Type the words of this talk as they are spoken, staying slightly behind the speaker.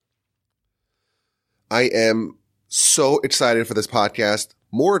I am so excited for this podcast,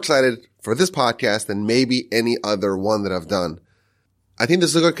 more excited for this podcast than maybe any other one that I've done. I think this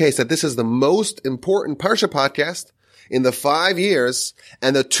is a good case that this is the most important Parsha podcast in the 5 years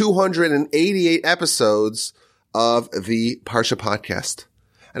and the 288 episodes of the Parsha podcast.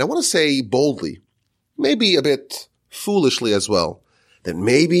 And I want to say boldly, maybe a bit foolishly as well, that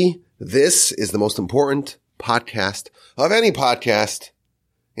maybe this is the most important podcast of any podcast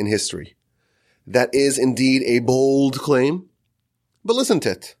in history. That is indeed a bold claim, but listen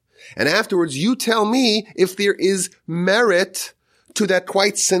to it. And afterwards, you tell me if there is merit to that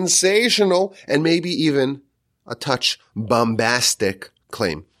quite sensational and maybe even a touch bombastic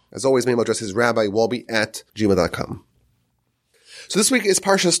claim. As always, my email address is rabbiwalby@gmail.com. So this week is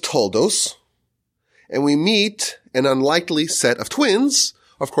Parsha's Toldos, and we meet an unlikely set of twins.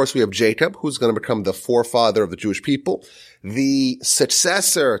 Of course, we have Jacob, who's going to become the forefather of the Jewish people, the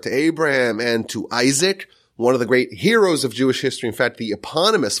successor to Abraham and to Isaac, one of the great heroes of Jewish history. In fact, the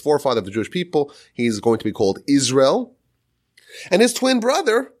eponymous forefather of the Jewish people. He's going to be called Israel. And his twin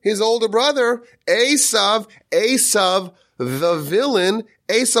brother, his older brother, Esav, the villain,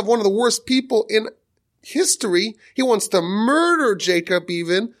 Esav, one of the worst people in history. He wants to murder Jacob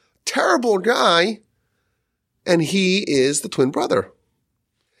even. Terrible guy. And he is the twin brother.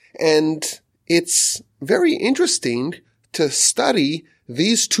 And it's very interesting to study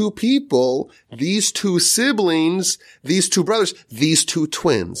these two people, these two siblings, these two brothers, these two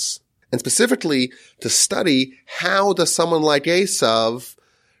twins. And specifically to study how does someone like Esav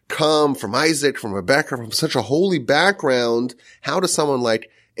come from Isaac, from Rebekah, from such a holy background? How does someone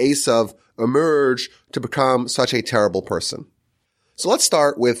like Esav emerge to become such a terrible person? So let's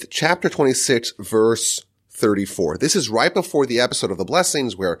start with chapter 26, verse 34. This is right before the episode of the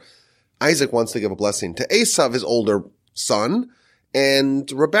blessings where Isaac wants to give a blessing to Esav, his older son,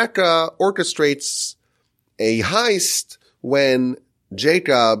 and Rebekah orchestrates a heist when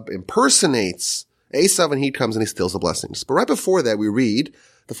Jacob impersonates Esav and he comes and he steals the blessings. But right before that, we read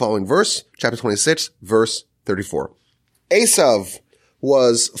the following verse, chapter 26, verse 34. Esav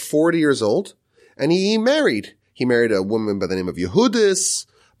was 40 years old and he married. He married a woman by the name of Yehudis,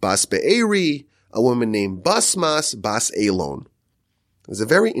 Bas Be'eri, a woman named Basmas, Bas Elon. There's a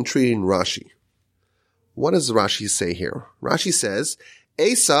very intriguing Rashi. What does Rashi say here? Rashi says,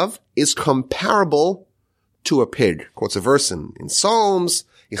 Esav is comparable to a pig. Quotes a verse in Psalms,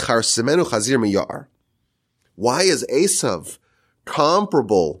 Yichar semenu chazir miyar. Why is Esav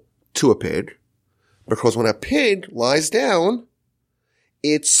comparable to a pig? Because when a pig lies down,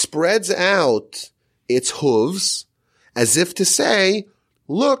 it spreads out its hooves as if to say,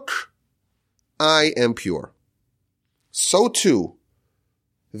 look, I am pure. So too,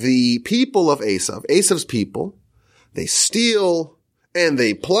 the people of Esav, Esav's people, they steal and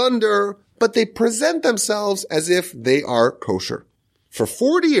they plunder, but they present themselves as if they are kosher. For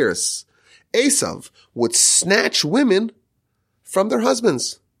 40 years, Esav would snatch women from their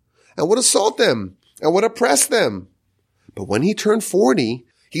husbands and would assault them and would oppress them. But when he turned 40,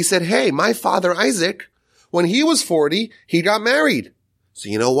 he said, hey, my father Isaac, when he was 40, he got married. So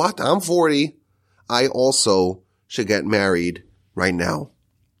you know what? I'm 40. I also should get married right now.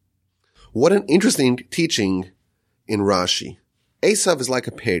 What an interesting teaching in Rashi. Esav is like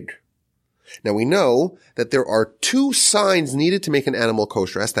a pig. Now we know that there are 2 signs needed to make an animal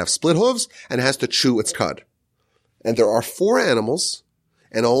kosher. It has to have split hooves and it has to chew its cud. And there are 4 animals,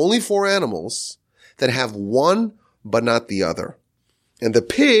 and only 4 animals, that have one but not the other. And the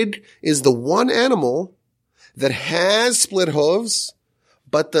pig is the one animal that has split hooves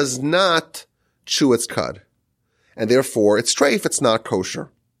but does not chew its cud. And therefore, it's treif, it's not kosher.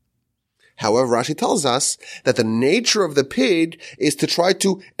 However, Rashi tells us that the nature of the pig is to try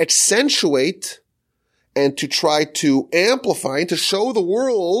to accentuate and to try to amplify and to show the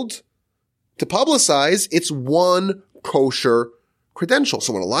world, to publicize its one kosher credential.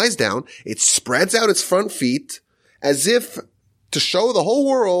 So when it lies down, it spreads out its front feet as if to show the whole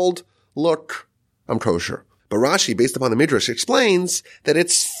world, look, I'm kosher. But Rashi, based upon the Midrash, explains that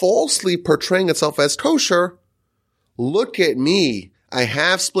it's falsely portraying itself as kosher. Look at me. I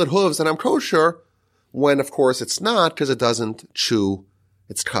have split hooves and I'm kosher, when of course it's not, because it doesn't chew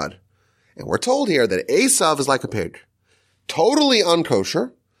its cud. And we're told here that Esav is like a pig, totally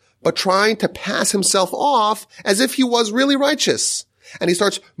unkosher, but trying to pass himself off as if he was really righteous. And he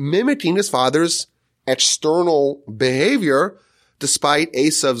starts mimicking his father's external behavior, despite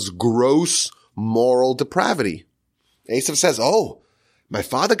Esav's gross moral depravity. Esav says, oh, my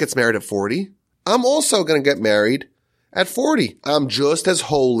father gets married at 40. I'm also going to get married at 40. I'm just as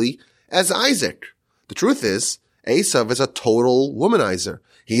holy as Isaac. The truth is, Esav is a total womanizer.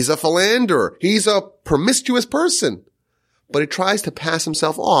 He's a philanderer. He's a promiscuous person. But he tries to pass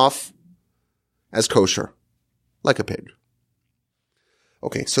himself off as kosher, like a pig.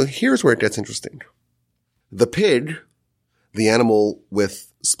 Okay, so here's where it gets interesting. The pig, the animal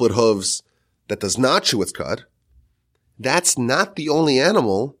with split hooves that does not chew its cud, that's not the only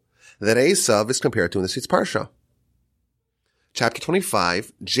animal that Esav is compared to in this week's Parsha. Chapter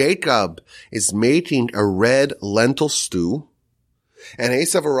 25, Jacob is making a red lentil stew, and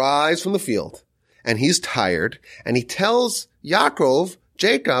Esav arrives from the field, and he's tired, and he tells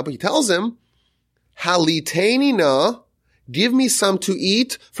Jacob, he tells him, Haliteni na, give me some to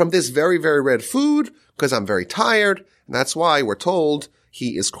eat from this very, very red food, because I'm very tired, and that's why we're told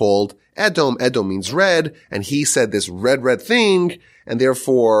he is called Edom. Edom means red, and he said this red thing, and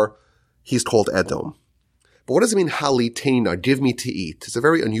therefore he's called Edom. But what does it mean, halitena, give me to eat? It's a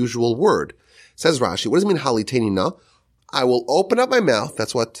very unusual word. Says Rashi, what does it mean, halitena? I will open up my mouth,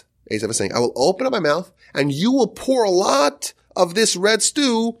 that's what Esav is saying, I will open up my mouth, and you will pour a lot of this red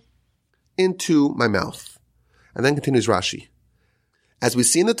stew into my mouth. And then continues Rashi. As we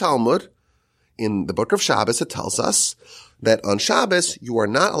see in the Talmud, in the book of Shabbos, it tells us that on Shabbos, you are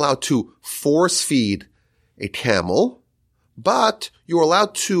not allowed to force feed a camel, but you are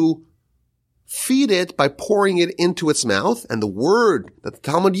allowed to feed it by pouring it into its mouth. And the word that the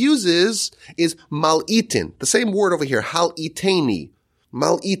Talmud uses is mal'itin. The same word over here, haliteni,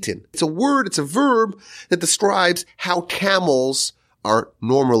 mal'itin. It's a word, it's a verb that describes how camels are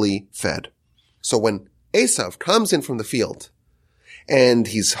normally fed. So when Esav comes in from the field and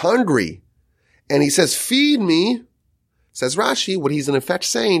he's hungry and he says, feed me, says Rashi, what he's in effect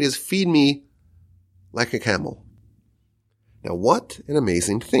saying is feed me like a camel. Now what an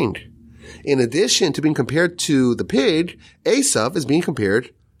amazing thing. In addition to being compared to the pig, Esav is being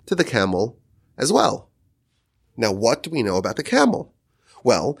compared to the camel as well. Now, what do we know about the camel?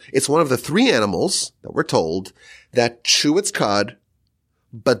 Well, it's one of the three animals that we're told that chew its cud,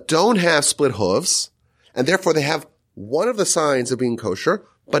 but don't have split hooves, and therefore they have one of the signs of being kosher,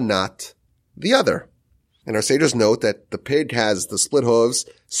 but not the other. And our sages note that the pig has the split hooves,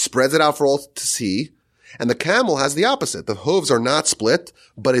 spreads it out for all to see, and the camel has the opposite. The hooves are not split,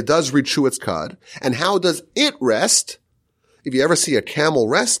 but it does rechew its cud. And how does it rest? If you ever see a camel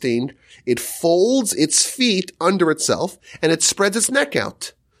resting, it folds its feet under itself and it spreads its neck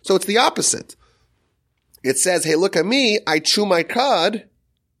out. So it's the opposite. It says, hey, look at me, I chew my cud,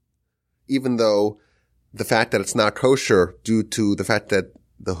 even though the fact that it's not kosher due to the fact that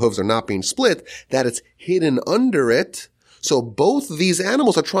the hooves are not being split, that it's hidden under it. So both these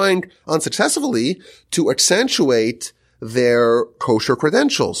animals are trying unsuccessfully to accentuate their kosher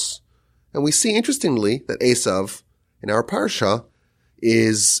credentials. And we see, interestingly, that Esav in our Parsha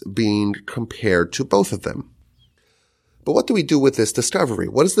is being compared to both of them. But what do we do with this discovery?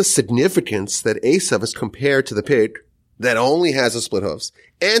 What is the significance that Esav is compared to the pig that only has the split hooves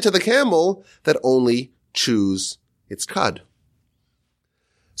and to the camel that only chews its cud?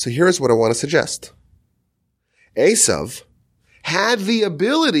 So here's what I want to suggest. Esav had the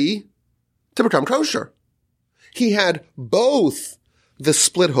ability to become kosher. He had both the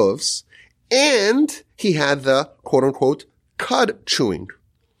split hooves and he had the quote-unquote cud chewing.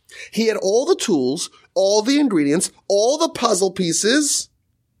 He had all the tools, all the ingredients, all the puzzle pieces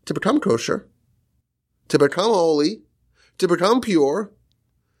to become kosher, to become holy, to become pure,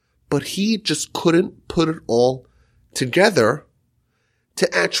 but he just couldn't put it all together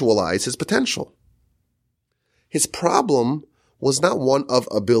to actualize his potential. His problem was not one of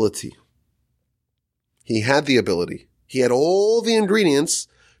ability. He had the ability. He had all the ingredients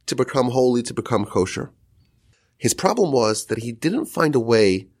to become holy, to become kosher. His problem was that he didn't find a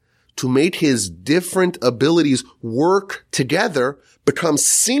way to make his different abilities work together, become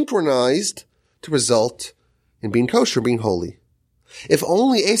synchronized to result in being kosher, being holy. If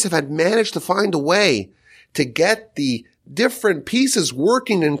only Esav had managed to find a way to get the different pieces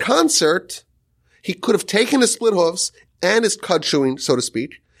working in concert, he could have taken his split hooves and his cud chewing, so to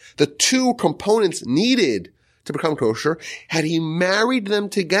speak, the two components needed to become kosher. Had he married them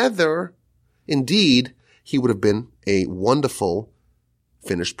together, indeed, he would have been a wonderful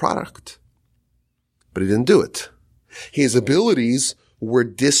finished product. But he didn't do it. His abilities were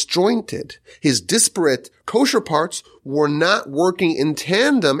disjointed. His disparate kosher parts were not working in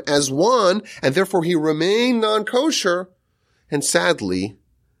tandem as one, and therefore he remained non-kosher. And sadly,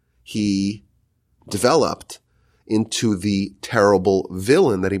 he developed into the terrible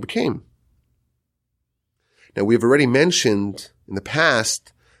villain that he became. Now, we've already mentioned in the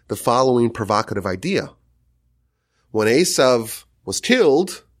past the following provocative idea. When Esav was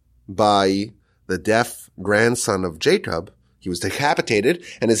killed by the deaf grandson of Jacob, He was decapitated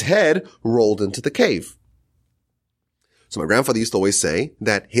and his head rolled into the cave. So my grandfather used to always say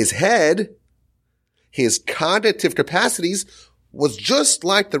that his head, his cognitive capacities, was just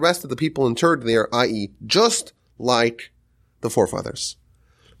like the rest of the people interred there, i.e., just like the forefathers.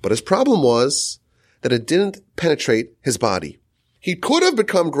 But his problem was that it didn't penetrate his body. He could have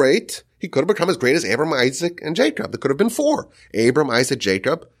become great. He could have become as great as Abram, Isaac, and Jacob. There could have been 4. Abram, Isaac,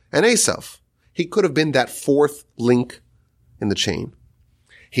 Jacob, and Esav. He could have been that 4th link in the chain.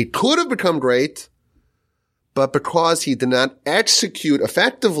 He could have become great, but because he did not execute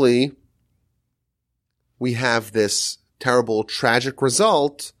effectively, we have this terrible, tragic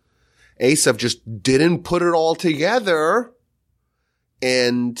result. Esav just didn't put it all together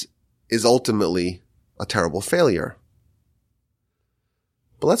and is ultimately a terrible failure.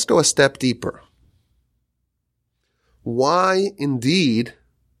 But let's go a step deeper. Why indeed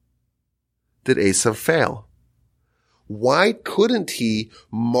did Esav fail? Why couldn't he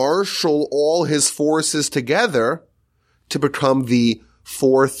marshal all his forces together to become the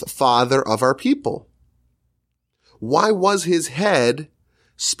 4th father of our people? Why was his head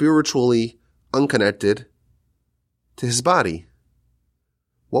spiritually unconnected to his body?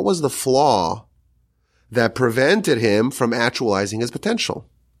 What was the flaw that prevented him from actualizing his potential?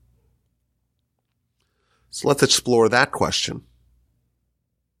 So let's explore that question.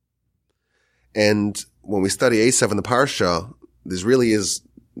 And when we study Esav in the Parsha, there really is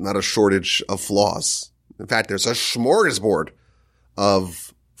not a shortage of flaws. In fact, there's a smorgasbord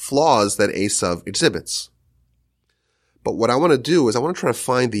of flaws that Esav exhibits. But what I want to do is I want to try to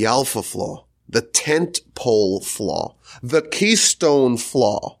find the alpha flaw, the tent pole flaw, the keystone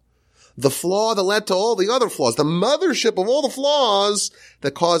flaw, the flaw that led to all the other flaws, the mothership of all the flaws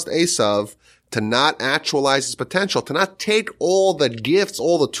that caused Esav to not actualize his potential, to not take all the gifts,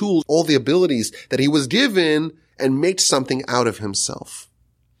 all the tools, all the abilities that he was given and make something out of himself.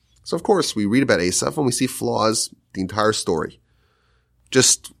 So of course we read about Esav and we see flaws the entire story.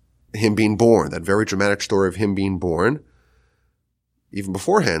 Just him being born, that very dramatic story of him being born. Even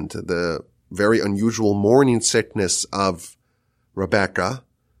beforehand, the very unusual morning sickness of Rebekah,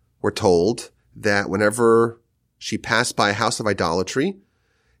 we're told that whenever she passed by a house of idolatry,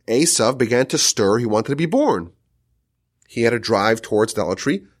 Esav began to stir. He wanted to be born. He had a drive towards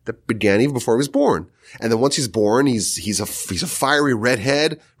idolatry that began even before he was born. And then once he's born, he's a fiery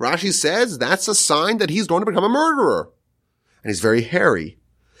redhead. Rashi says that's a sign that he's going to become a murderer. And he's very hairy.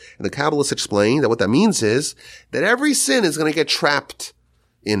 And the Kabbalists explain that what that means is that every sin is going to get trapped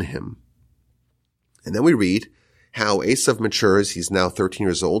in him. And then we read how Esav matures. He's now 13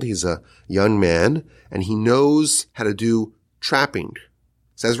 years old. He's a young man, and he knows how to do trapping.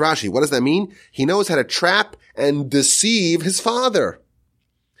 Says Rashi, what does that mean? He knows how to trap and deceive his father.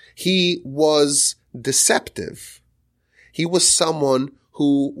 He was deceptive. He was someone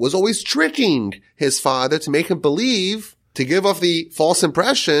who was always tricking his father to make him believe, to give off the false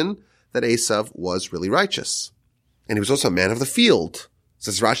impression that Esav was really righteous. And he was also a man of the field.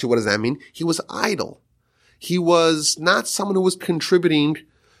 Says Rashi, what does that mean? He was idle. He was not someone who was contributing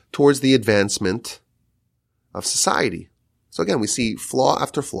towards the advancement of society. So again, we see flaw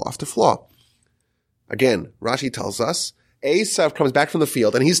after flaw after flaw. Again, Rashi tells us, Esav comes back from the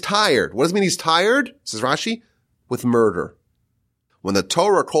field and he's tired. What does it mean he's tired? Says Rashi, with murder. When the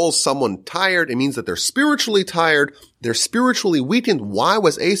Torah calls someone tired, it means that they're spiritually tired. They're spiritually weakened. Why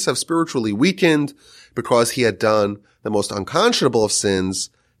was Esav spiritually weakened? Because he had done the most unconscionable of sins,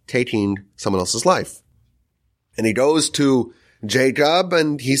 taking someone else's life. And he goes to Jacob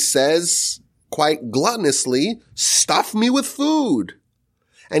and he says, quite gluttonously, stuff me with food.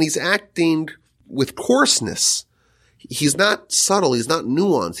 And he's acting with coarseness. He's not subtle. He's not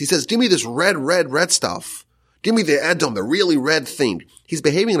nuanced. He says, give me this red stuff. Give me the Edom, the really red thing. He's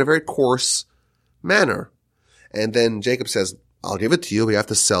behaving in a very coarse manner. And then Jacob says, I'll give it to you, but you have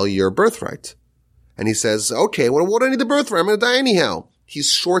to sell your birthright. And he says, okay, well, what do I need the birthright? I'm going to die anyhow.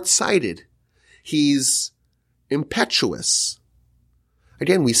 He's short-sighted. He's impetuous.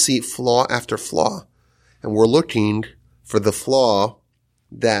 Again, we see flaw after flaw, and we're looking for the flaw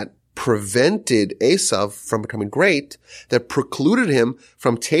that prevented Esav from becoming great, that precluded him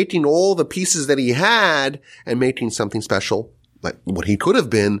from taking all the pieces that he had and making something special, like what he could have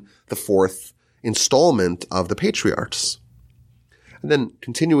been the 4th installment of the patriarchs. And then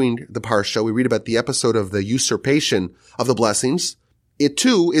continuing the Parsha, we read about the episode of the usurpation of the blessings. It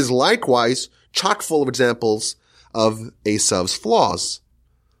too is likewise chock full of examples of Esav's flaws.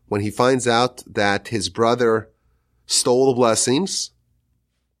 When he finds out that his brother stole the blessings,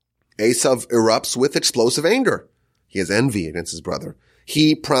 Esav erupts with explosive anger. He has envy against his brother.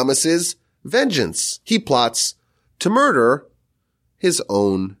 He promises vengeance. He plots to murder his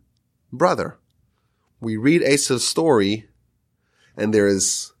own brother. We read Esav's story, and there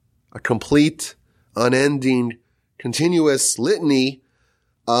is a complete, unending, continuous litany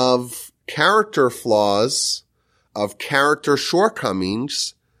of character flaws, of character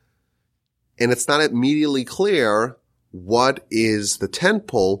shortcomings, and it's not immediately clear what is the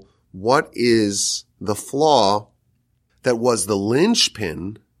tentpole, what is the flaw that was the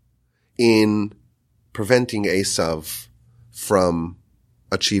linchpin in preventing Esav from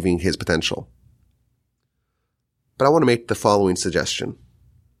achieving his potential. But I want to make the following suggestion.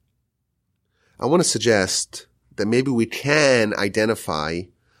 I want to suggest that maybe we can identify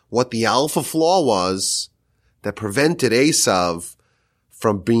what the alpha flaw was that prevented Esav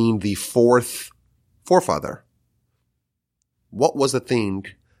from being the fourth forefather. What was the thing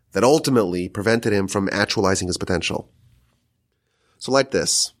that ultimately prevented him from actualizing his potential? So like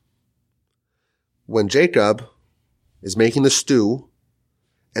this. When Jacob is making the stew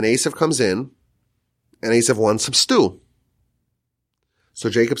and Esav comes in and Esav wants some stew. So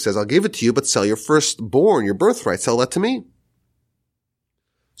Jacob says, I'll give it to you, but sell your firstborn, your birthright, sell that to me.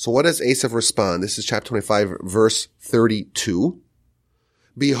 So what does Esav respond? This is chapter 25, verse 32.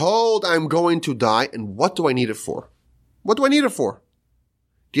 Behold, I'm going to die, and what do I need it for? What do I need it for?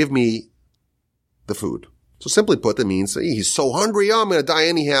 Give me the food. So simply put, that means he's so hungry, I'm going to die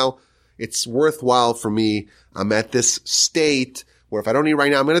anyhow. It's worthwhile for me. I'm at this state where if I don't eat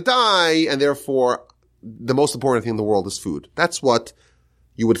right now, I'm going to die, and therefore the most important thing in the world is food. That's what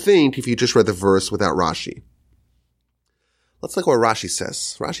you would think if you just read the verse without Rashi. Let's look at what Rashi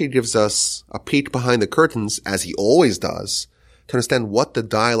says. Rashi gives us a peek behind the curtains, as he always does, to understand what the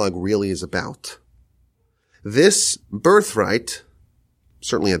dialogue really is about. This birthright,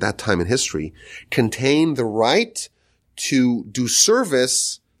 certainly at that time in history, contained the right to do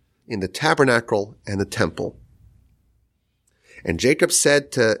service in the tabernacle and the temple. And Jacob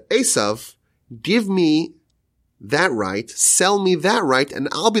said to Esav, give me that right, sell me that right, and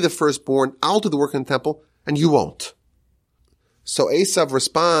I'll be the firstborn, I'll do the work in the temple, and you won't. So Esav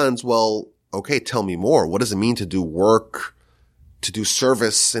responds, well, okay, tell me more. What does it mean to do work, to do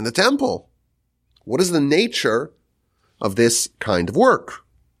service in the temple? What is the nature of this kind of work?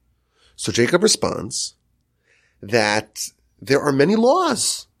 So Jacob responds that there are many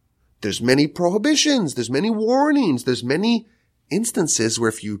laws. There's many prohibitions. There's many warnings. There's many instances where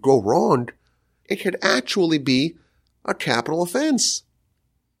if you go wrong, it could actually be a capital offense.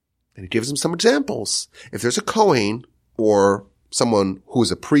 And he gives him some examples. If there's a Kohen or someone who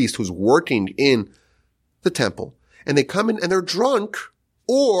is a priest who's working in the temple, and they come in and they're drunk,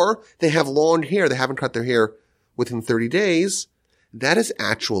 or they have long hair, they haven't cut their hair within 30 days, that is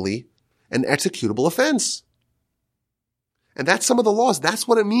actually an executable offense. And that's some of the laws. That's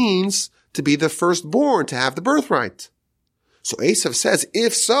what it means to be the firstborn, to have the birthright. So Esav says,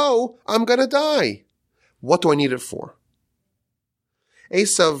 if so, I'm going to die. What do I need it for?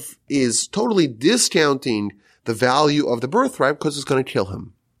 Esav is totally discounting the value of the birthright because it's going to kill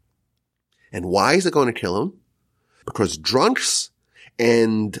him. And why is it going to kill him? Because drunks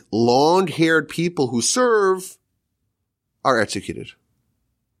and long-haired people who serve are executed.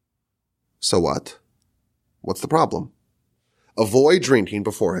 So what? What's the problem? Avoid drinking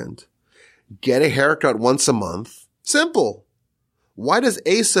beforehand. Get a haircut once a month. Simple. Why does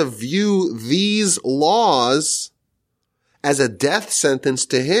Esav view these laws as a death sentence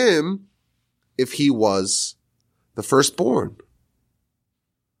to him if he was the firstborn?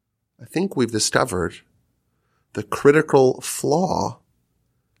 I think we've discovered the critical flaw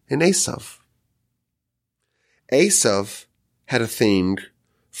in Esav. Esav had a thing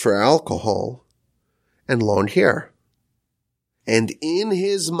for alcohol and long hair. And in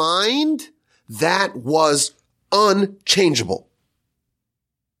his mind, that was unchangeable.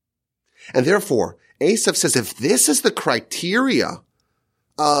 And therefore, Esav says, if this is the criteria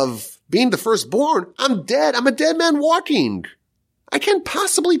of being the firstborn, I'm dead. I'm a dead man walking. I can't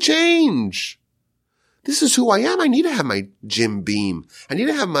possibly change. This is who I am. I need to have my Jim Beam. I need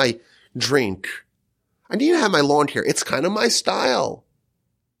to have my drink. I need to have my long hair. It's kind of my style.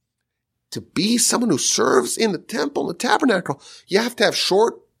 To be someone who serves in the temple, in the tabernacle, you have to have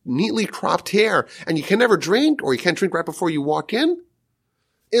short, neatly cropped hair, and you can never drink, or you can't drink right before you walk in.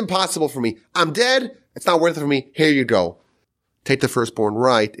 Impossible for me. I'm dead. It's not worth it for me. Here you go. Take the firstborn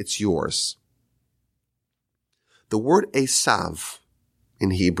right. It's yours. The word Esav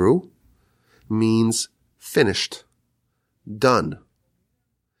in Hebrew means finished, done.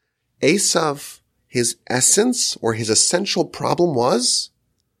 Esav, his essence or his essential problem was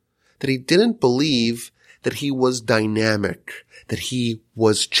that he didn't believe that he was dynamic, that he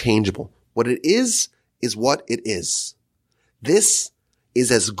was changeable. What it is what it is. This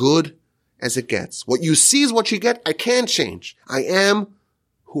is as good as it gets. What you see is what you get. I can't change. I am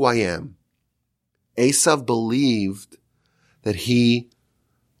who I am. Esav believed that he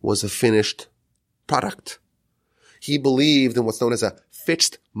was a finished product. He believed in what's known as a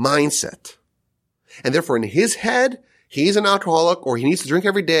fixed mindset. And therefore, in his head, he's an alcoholic, or he needs to drink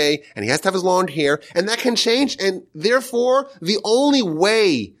every day, and he has to have his long hair, and that can change. And therefore, the only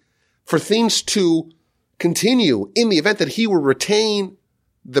way for things to continue in the event that he would retain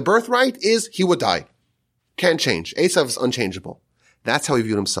the birthright is he would die. Can't change. Esav is unchangeable. That's how he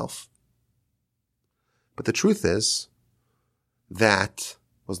viewed himself. But the truth is, that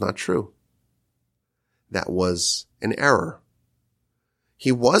was not true. That was an error.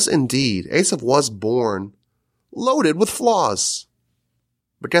 He was indeed, Esav was born loaded with flaws.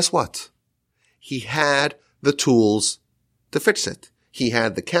 But guess what? He had the tools to fix it. He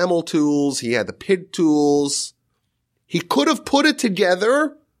had the camel tools. He had the pig tools. He could have put it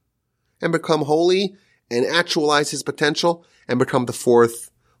together and become holy and actualize his potential and become the fourth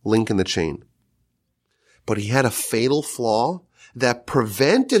link in the chain. But he had a fatal flaw that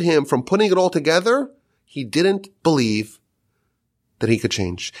prevented him from putting it all together. He didn't believe that he could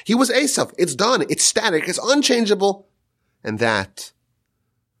change. He was Esav. It's done. It's static. It's unchangeable. And that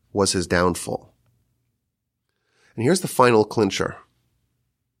was his downfall. And here's the final clincher.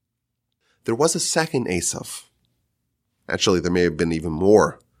 There was a second Esav. Actually, there may have been even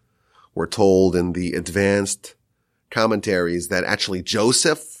more. We're told in the advanced commentaries that actually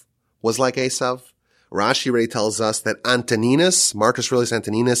Joseph was like Esav. Rashi already tells us that Antoninus, Marcus Aurelius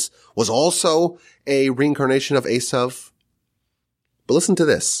Antoninus, was also a reincarnation of Esav. But listen to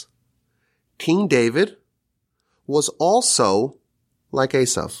this. King David was also like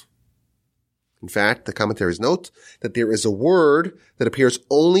Esav. In fact, the commentaries note that there is a word that appears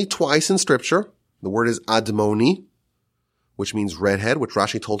only twice in Scripture. The word is admoni, which means redhead, which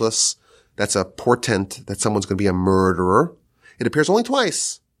Rashi told us that's a portent that someone's going to be a murderer. It appears only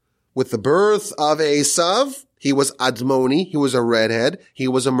twice. With the birth of Esav, he was admoni, he was a redhead, he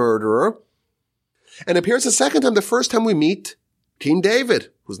was a murderer. And it appears a second time, the first time we meet King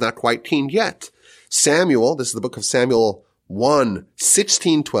David, who's not quite king yet. Samuel, this is the book of Samuel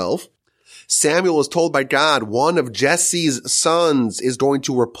 1:16-12. Samuel is told by God, one of Jesse's sons is going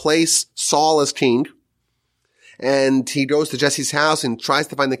to replace Saul as king. And he goes to Jesse's house and tries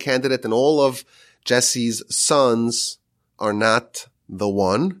to find the candidate, and all of Jesse's sons are not the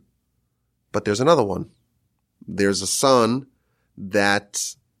one. But there's another one. There's a son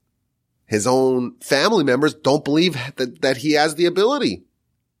that his own family members don't believe that he has the ability.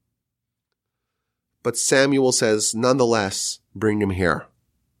 But Samuel says, nonetheless, bring him here.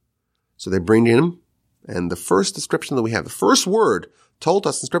 So they bring him, and the first description that we have, the first word told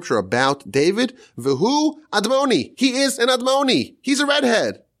us in Scripture about David, Vehu Admoni. He is an Admoni. He's a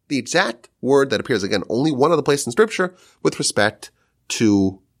redhead. The exact word that appears, again, only one other place in Scripture with respect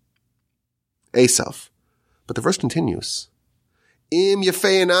to Esav. But the verse continues. Im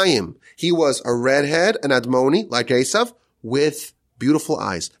Yefei Einayim. He was a redhead, an Admoni, like Esav, with beautiful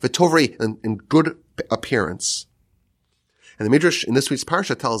eyes. V'tovri, and good appearance. And the Midrash in this week's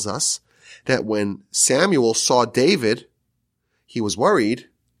Parsha tells us that when Samuel saw David, he was worried.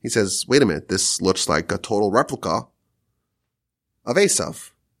 He says, wait a minute, this looks like a total replica of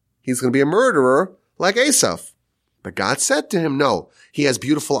Esav. He's going to be a murderer like Esav. But God said to him, no, he has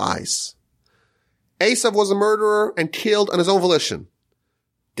beautiful eyes. Esav was a murderer and killed on his own volition.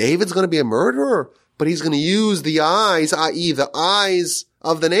 David's going to be a murderer, but he's going to use the eyes, i.e. the eyes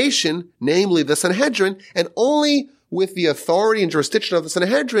of the nation, namely the Sanhedrin, and only with the authority and jurisdiction of the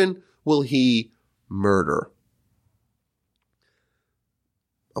Sanhedrin will he murder.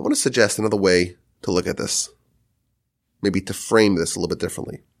 I want to suggest another way to look at this, maybe to frame this a little bit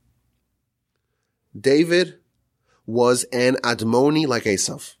differently. David was an Admoni like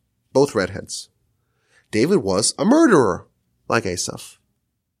Esav, both redheads. David was a murderer like Esav.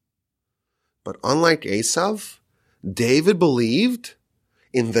 But unlike Esav, David believed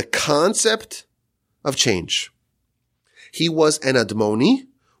in the concept of change. He was an Admoni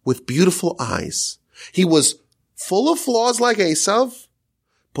with beautiful eyes. He was full of flaws like Esav,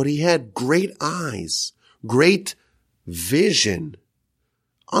 but he had great eyes, great vision.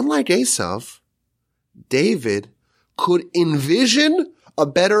 Unlike Esav, David could envision a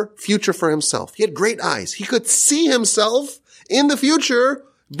better future for himself. He had great eyes. He could see himself in the future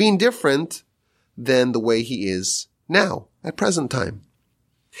being different than the way he is now, at present time.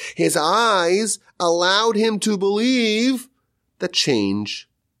 His eyes allowed him to believe that change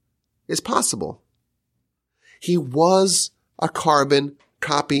is possible. He was a carbon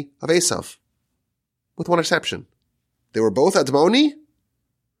copy of Esav, with one exception. They were both Admoni.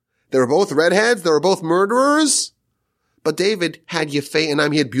 They were both redheads. They were both murderers. But David had Yefei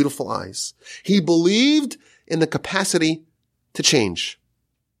Einayim. He had beautiful eyes. He believed in the capacity to change.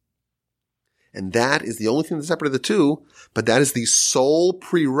 And that is the only thing that separated the two, but that is the sole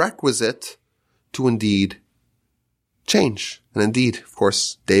prerequisite to indeed change. And indeed, of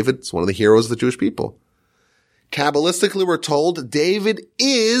course, David is one of the heroes of the Jewish people. Kabbalistically, we're told David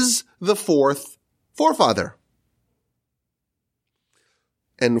is the fourth forefather.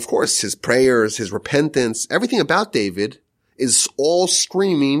 And of course, his prayers, his repentance, everything about David is all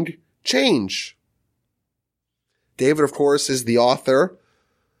screaming change. David, of course, is the author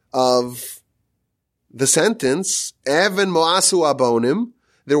of the sentence, Evan Moasu Abonim.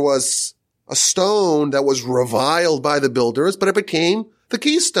 There was a stone that was reviled by the builders, but it became the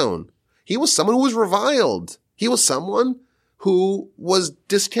keystone. He was someone who was reviled. He was someone who was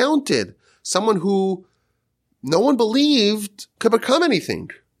discounted, someone who no one believed could become anything.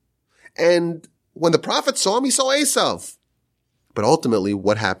 And when the prophet saw him, he saw Esav. But ultimately,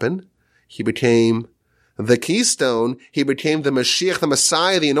 what happened? He became the keystone. He became the Mashiach, the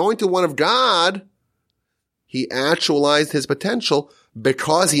Messiah, the anointed one of God. He actualized his potential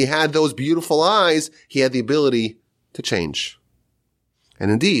because he had those beautiful eyes. He had the ability to change. And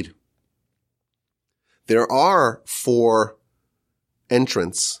indeed, there are 4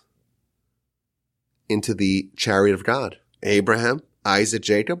 entrants into the chariot of God. Abraham, Isaac,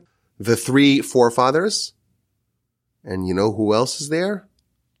 Jacob, the 3 forefathers. And you know who else is there?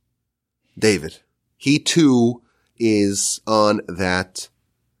 David. He too is on that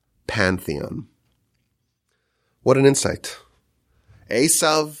pantheon. What an insight.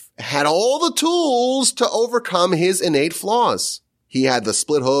 Esav had all the tools to overcome his innate flaws. He had the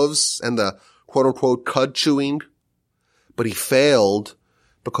split hooves and the quote-unquote cud chewing, but he failed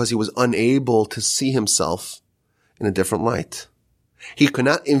because he was unable to see himself in a different light. He could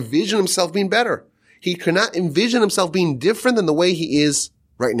not envision himself being better. He could not envision himself being different than the way he is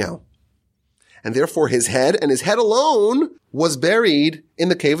right now. And therefore his head, and his head alone, was buried in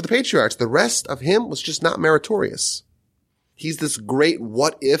the cave of the patriarchs. The rest of him was just not meritorious. He's this great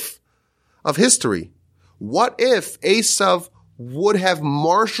what if of history. What if Esav would have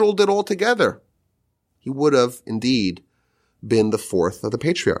marshaled it all together? He would have indeed been the 4th of the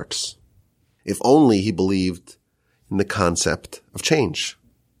patriarchs. If only he believed in the concept of change.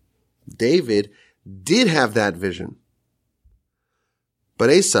 David did have that vision. But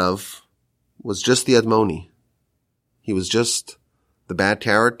Esav was just the Admoni. He was just the bad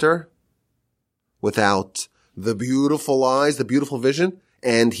character without the beautiful eyes, the beautiful vision,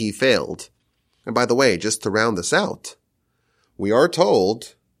 and he failed. And by the way, just to round this out, we are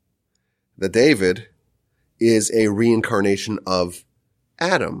told that David is a reincarnation of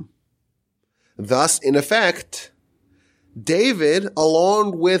Adam. Thus, in effect, David,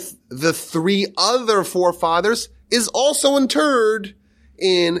 along with the 3 other forefathers, is also interred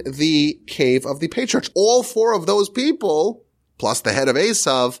in the cave of the patriarchs. All 4 of those people, plus the head of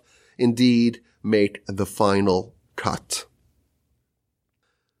Esav, indeed make the final cut.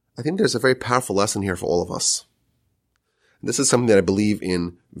 I think there's a very powerful lesson here for all of us. This is something that I believe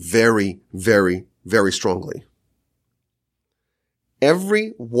in very, very, very strongly.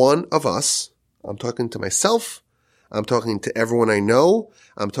 Every one of us, I'm talking to myself, I'm talking to everyone I know,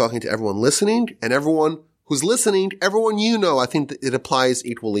 I'm talking to everyone listening, and everyone who's listening, everyone you know, I think that it applies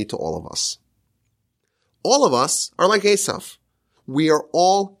equally to all of us. All of us are like Esav. We are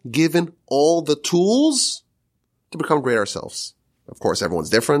all given all the tools to become great ourselves. Of course, everyone's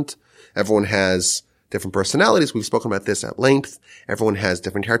different. Everyone has different personalities. We've spoken about this at length. Everyone has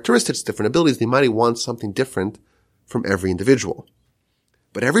different characteristics, different abilities. They might want something different from every individual.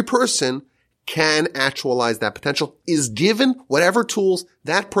 But every person can actualize that potential, is given whatever tools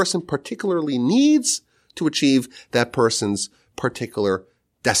that person particularly needs to achieve that person's particular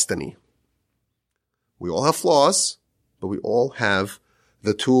destiny. We all have flaws, but we all have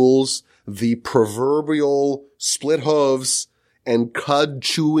the tools, the proverbial split hooves and cud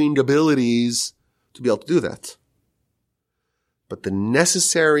chewing abilities to be able to do that. But the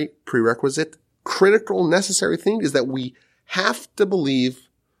necessary prerequisite, critical necessary thing is that we have to believe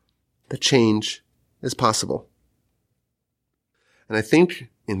that change is possible. And I think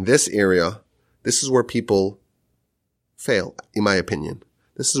in this area, this is where people fail, in my opinion.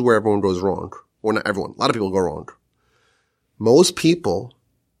 This is where everyone goes wrong. Or not everyone. A lot of people go wrong. Most people,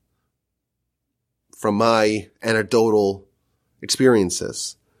 from my anecdotal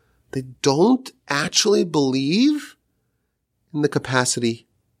experiences, they don't actually believe in the capacity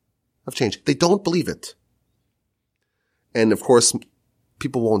of change. They don't believe it. And of course,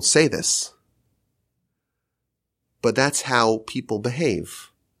 people won't say this. but that's how people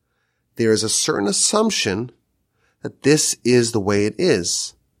behave. There is a certain assumption that this is the way it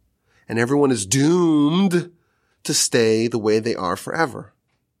is, and everyone is doomed to stay the way they are forever.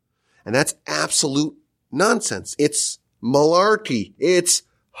 And that's absolute nonsense. It's malarkey. It's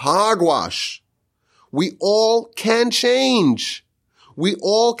hogwash. We all can change. We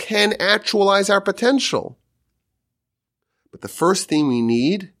all can actualize our potential. But the first thing we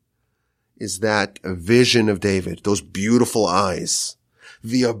need is that vision of David, those beautiful eyes,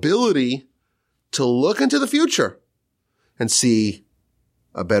 the ability to look into the future and see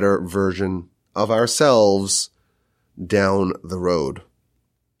a better version of ourselves down the road.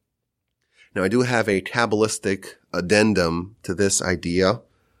 Now, I do have a Kabbalistic addendum to this idea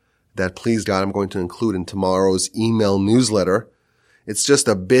that, please God, I'm going to include in tomorrow's email newsletter. It's just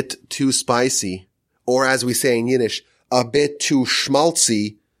a bit too spicy, or as we say in Yiddish, a bit too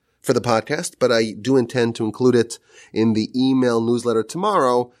schmaltzy for the podcast, but I do intend to include it in the email newsletter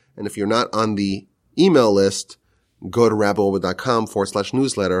tomorrow. And if you're not on the email list, go to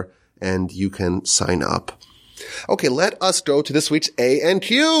rabbiwolbe.com/newsletter and you can sign up. Okay, let us go to this week's A and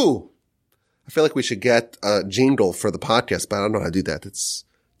Q. I feel like we should get a jingle for the podcast, but I don't know how to do that. It's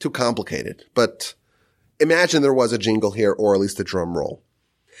too complicated. But imagine there was a jingle here, or at least a drum roll.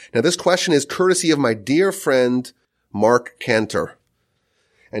 Now, this question is courtesy of my dear friend, Mark Cantor.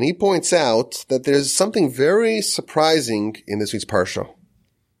 And he points out that there's something very surprising in this week's Parsha.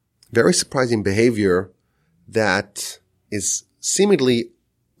 Very surprising behavior that is seemingly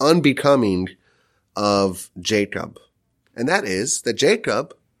unbecoming of Jacob. And that is that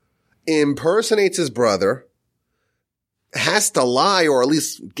Jacob impersonates his brother, has to lie or at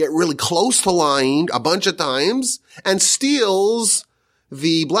least get really close to lying a bunch of times, and steals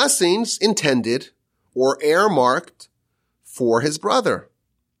the blessings intended or earmarked for his brother.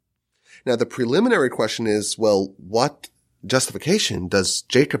 Now, the preliminary question is, well, what justification does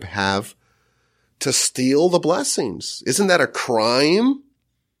Jacob have to steal the blessings? Isn't that a crime?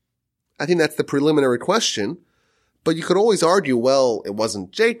 I think that's the preliminary question. But you could always argue, well, it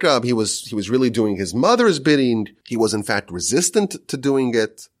wasn't Jacob. He was really doing his mother's bidding. He was in fact resistant to doing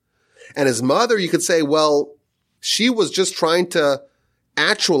it. And his mother, you could say, well, she was just trying to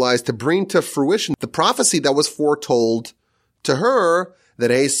actualize, to bring to fruition the prophecy that was foretold to her that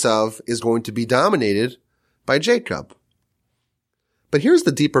Esav is going to be dominated by Jacob. But here's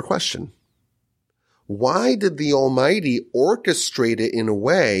the deeper question. Why did the Almighty orchestrate it in a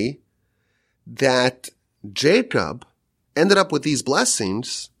way that Jacob ended up with these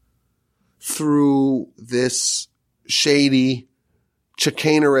blessings through this shady,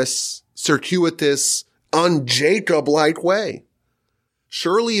 chicanerous, circuitous, un-Jacob-like way?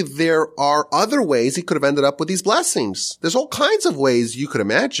 Surely there are other ways he could have ended up with these blessings. There's all kinds of ways you could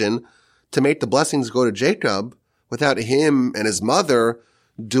imagine to make the blessings go to Jacob without him and his mother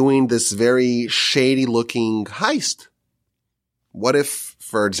doing this very shady-looking heist. What if,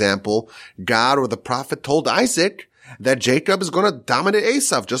 for example, God or the prophet told Isaac that Jacob is going to dominate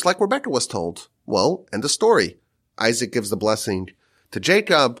Esav, just like Rebekah was told? Well, end of story. Isaac gives the blessing to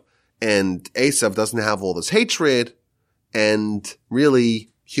Jacob, and Esav doesn't have all this hatred, and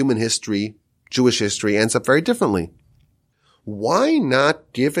really human history, Jewish history, ends up very differently. Why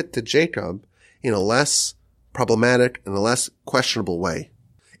not give it to Jacob in a less problematic and a less questionable way?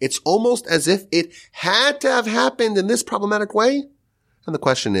 It's almost as if it had to have happened in this problematic way. And the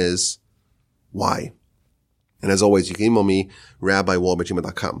question is, why? And as always, you can email me,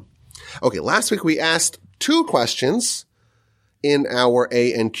 rabbiwolbe@gmail.com. Okay, last week we asked 2 questions in our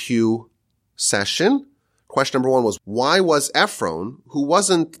A and Q session. Question number 1 was, why was Ephron, who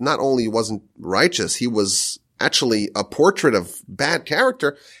not only wasn't righteous, he was actually a portrait of bad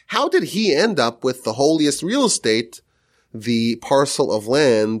character, how did he end up with the holiest real estate, the parcel of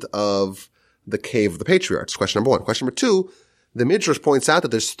land of the cave of the patriarchs? Question number 1. Question number 2, the Midrash points out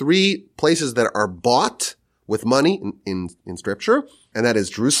that there's 3 places that are bought with money in scripture, and that is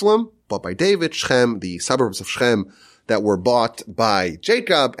Jerusalem, bought by David, Shechem, the suburbs of Shechem that were bought by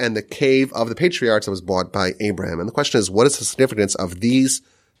Jacob, and the cave of the patriarchs that was bought by Abraham. And the question is, what is the significance of these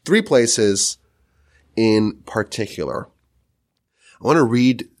 3 places in particular? I want to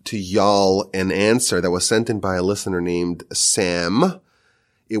read to y'all an answer that was sent in by a listener named Sam.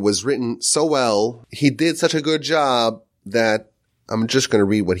 It was written so well. He did such a good job that I'm just going to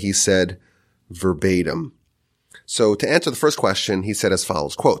read what he said verbatim. So to answer the first question, he said as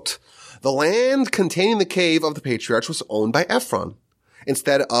follows, quote, "The land containing the cave of the patriarchs was owned by Ephron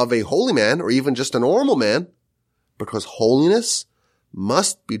instead of a holy man or even just a normal man, because holiness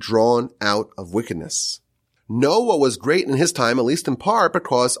must be drawn out of wickedness. Noah was great in his time, at least in part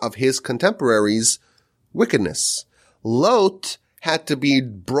because of his contemporaries' wickedness. Lot had to be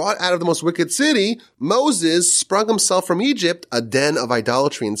brought out of the most wicked city, Moses sprung himself from Egypt, a den of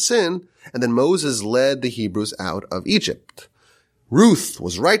idolatry and sin, and then Moses led the Hebrews out of Egypt. Ruth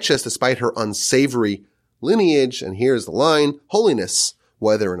was righteous despite her unsavory lineage, and here's the line: holiness,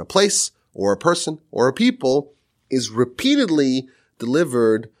 whether in a place or a person or a people, is repeatedly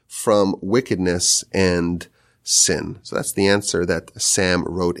delivered from wickedness and sin. So that's the answer that Sam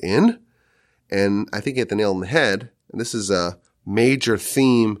wrote in. And I think he hit the nail on the head. And this is a major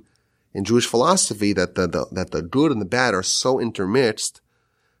theme in Jewish philosophy, that the good and the bad are so intermixed.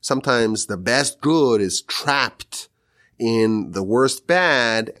 Sometimes the best good is trapped in the worst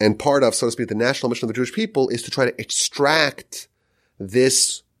bad. And part of, so to speak, the national mission of the Jewish people is to try to extract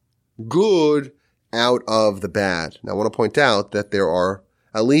this good out of the bad. Now, I want to point out that there are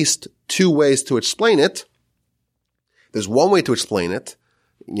at least two ways to explain it. There's one way to explain it,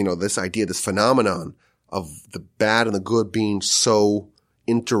 this idea, this phenomenon of the bad and the good being so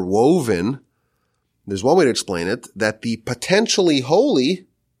interwoven. There's one way to explain it, that the potentially holy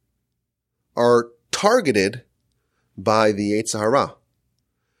are targeted by the Yetzer Hara.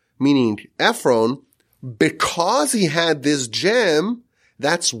 Meaning Ephron, because he had this gem,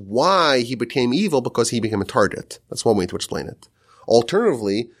 that's why he became evil, because he became a target. That's one way to explain it.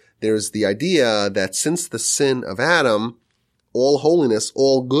 Alternatively, there's the idea that since the sin of Adam, all holiness,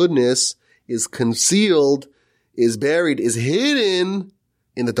 all goodness is concealed, is buried, is hidden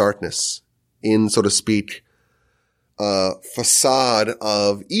in the darkness, in, so to speak, a facade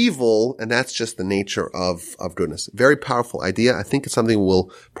of evil, and that's just the nature of goodness. Very powerful idea. I think it's something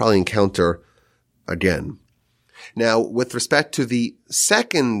we'll probably encounter again. Now, with respect to the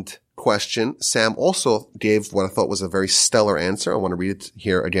second question, Sam also gave what I thought was a very stellar answer. I want to read it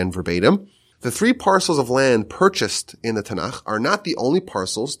here again verbatim. The 3 parcels of land purchased in the Tanakh are not the only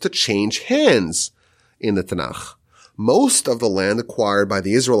parcels to change hands in the Tanakh. Most of the land acquired by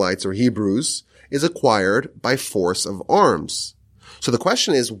the Israelites or Hebrews is acquired by force of arms. So the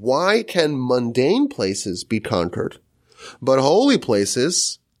question is, why can mundane places be conquered, but holy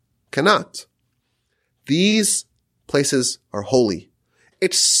places cannot? These places are holy,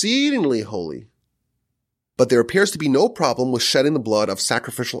 exceedingly holy. But there appears to be no problem with shedding the blood of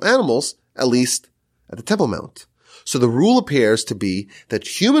sacrificial animals, at least at the Temple Mount. So the rule appears to be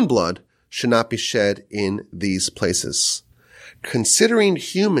that human blood should not be shed in these places. Considering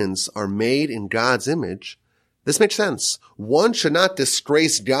humans are made in God's image, this makes sense. One should not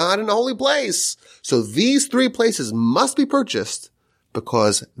disgrace God in a holy place. So these 3 places must be purchased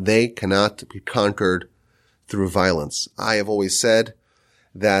because they cannot be conquered through violence. I have always said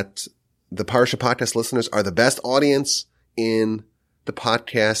that the Parsha podcast listeners are the best audience in the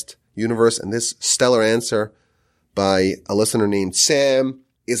podcast universe, and this stellar answer by a listener named Sam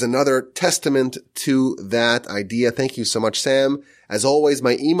is another testament to that idea. Thank you so much, Sam. As always,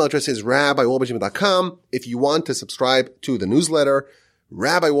 my email address is rabbiwolbe@gmail.com. If you want to subscribe to the newsletter,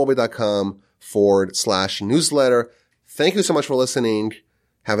 rabbiwolbe.com/newsletter. Thank you so much for listening.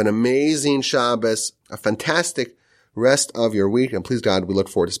 Have an amazing Shabbos, a fantastic rest of your week, and please God, we look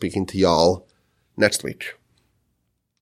forward to speaking to y'all next week.